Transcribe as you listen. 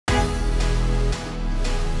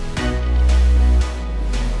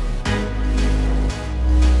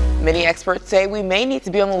Many experts say we may need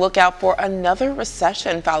to be on the lookout for another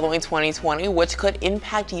recession following 2020, which could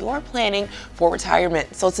impact your planning for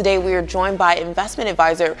retirement. So today we are joined by investment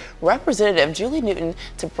advisor Representative Julie Newton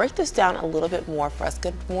to break this down a little bit more for us.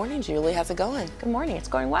 Good morning, Julie. How's it going? Good morning. It's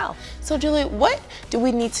going well. So Julie, what do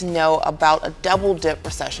we need to know about a double dip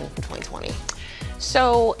recession from 2020?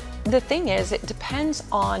 So the thing is, it depends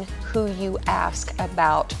on who you ask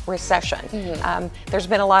about recession. There's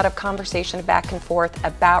been a lot of conversation back and forth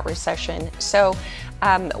about recession. So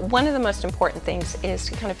one of the most important things is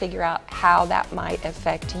to kind of figure out how that might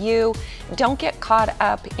affect you. Don't get caught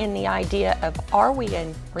up in the idea of are we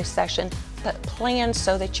in recession, but plan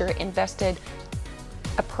so that you're invested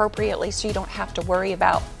appropriately so you don't have to worry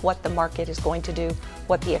about what the market is going to do,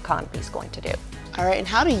 what the economy is going to do. All right, and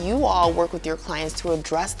how do you all work with your clients to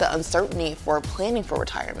address the uncertainty for planning for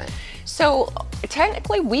retirement? So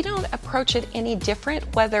technically, we don't approach it any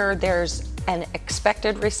different, whether there's an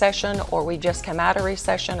expected recession or we just come out of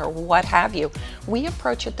recession or what have you. We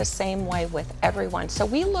approach it the same way with everyone. So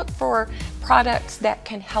we look for products that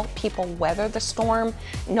can help people weather the storm,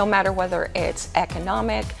 no matter whether it's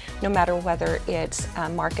economic, no matter whether it's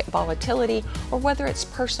market volatility, or whether it's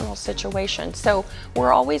personal situation. So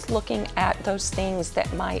we're always looking at those things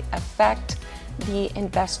that might affect the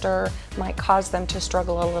investor, might cause them to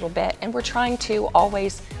struggle a little bit. And we're trying to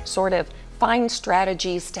always sort of find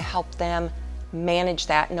strategies to help them manage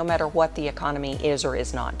that no matter what the economy is or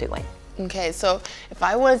is not doing. Okay, so if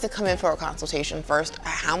I wanted to come in for a consultation first,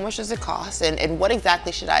 how much does it cost and what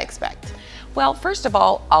exactly should I expect? Well, first of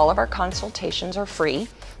all of our consultations are free.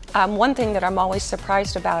 One thing that I'm always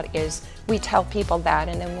surprised about is we tell people that,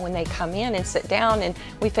 and then when they come in and sit down and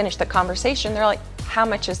we finish the conversation, they're like, how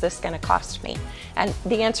much is this going to cost me? And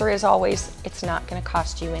the answer is always, it's not going to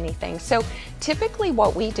cost you anything. So typically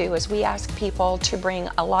what we do is we ask people to bring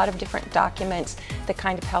a lot of different documents that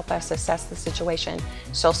kind of help us assess the situation.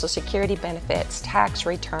 Social Security benefits, tax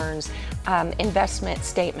returns, investment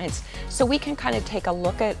statements. So we can kind of take a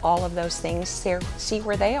look at all of those things, see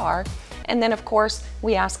where they are. And then, of course,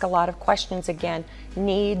 we ask a lot of questions again,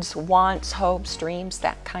 needs, wants, hopes, dreams,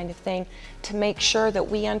 that kind of thing, to make sure that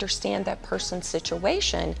we understand that person's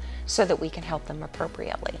situation so that we can help them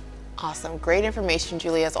appropriately. Awesome. Great information,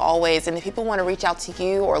 Julie, as always. And if people want to reach out to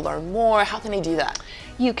you or learn more, how can they do that?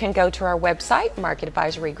 You can go to our website,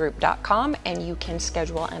 marketadvisorygroup.com, and you can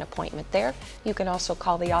schedule an appointment there. You can also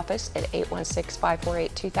call the office at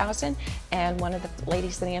 816-548-2000, and one of the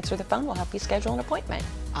ladies that answer the phone will help you schedule an appointment.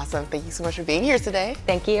 Awesome. Thank you so much for being here today.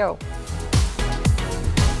 Thank you.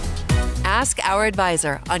 Ask Our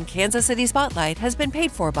Advisor on Kansas City Spotlight has been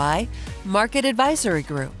paid for by Market Advisory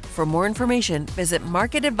Group. For more information, visit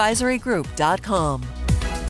marketadvisorygroup.com.